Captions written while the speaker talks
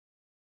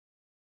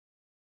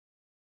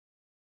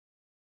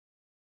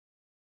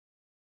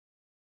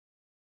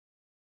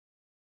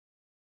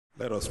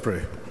Let us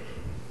pray.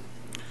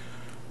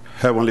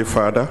 Heavenly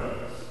Father,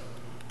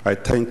 I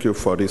thank you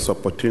for this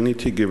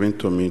opportunity given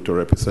to me to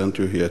represent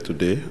you here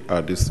today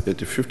at this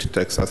 85th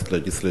Texas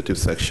Legislative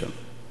Section.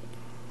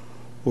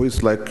 Who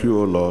is like you,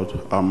 O Lord,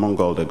 among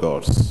all the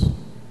gods?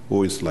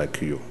 Who is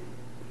like you?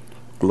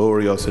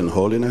 Glorious in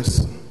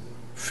holiness,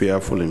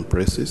 fearful in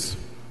praises,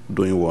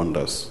 doing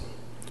wonders.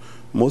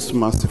 Most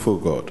merciful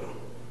God,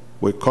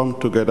 we come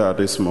together at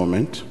this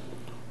moment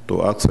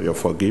to ask for your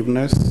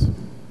forgiveness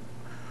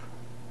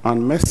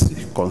and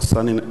mercy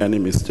concerning any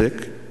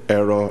mistake,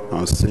 error,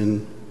 and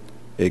sin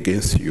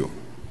against you.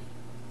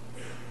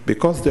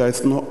 Because there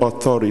is no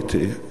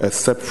authority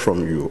except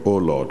from you, O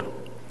Lord,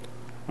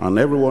 and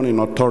everyone in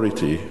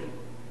authority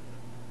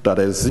that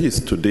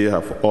exists today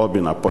have all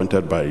been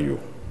appointed by you.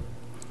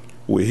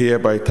 We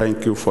hereby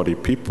thank you for the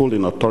people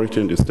in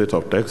authority in the state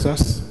of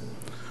Texas,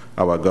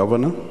 our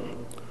governor,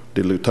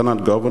 the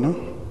lieutenant governor,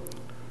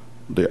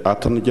 the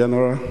attorney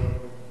general,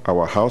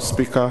 our house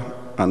speaker,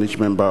 and each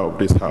member of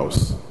this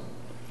house.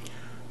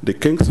 The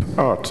king's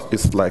heart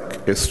is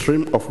like a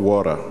stream of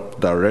water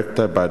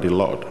directed by the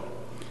Lord.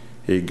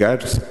 He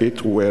guides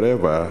it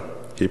wherever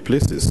he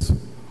pleases.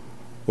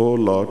 O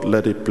Lord,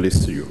 let it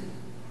please you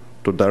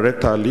to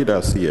direct our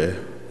leaders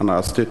here and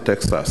our state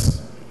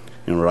Texas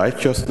in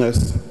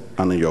righteousness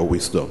and in your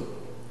wisdom.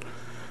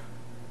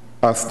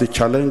 As the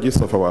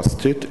challenges of our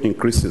state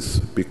increases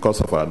because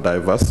of our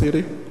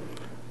diversity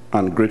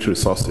and great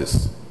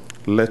resources,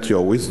 let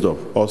your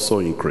wisdom also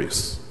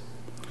increase.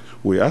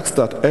 We ask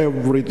that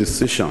every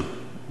decision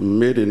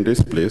made in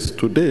this place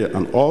today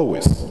and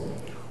always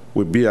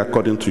will be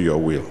according to your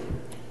will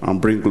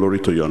and bring glory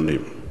to your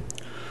name.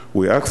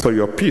 We ask for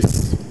your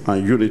peace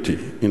and unity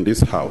in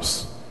this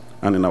house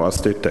and in our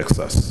state,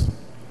 Texas.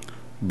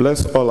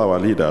 Bless all our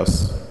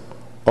leaders,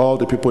 all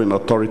the people in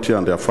authority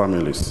and their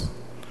families.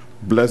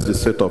 Bless the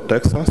state of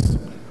Texas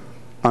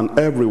and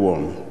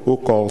everyone who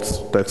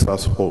calls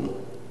Texas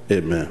home.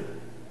 Amen.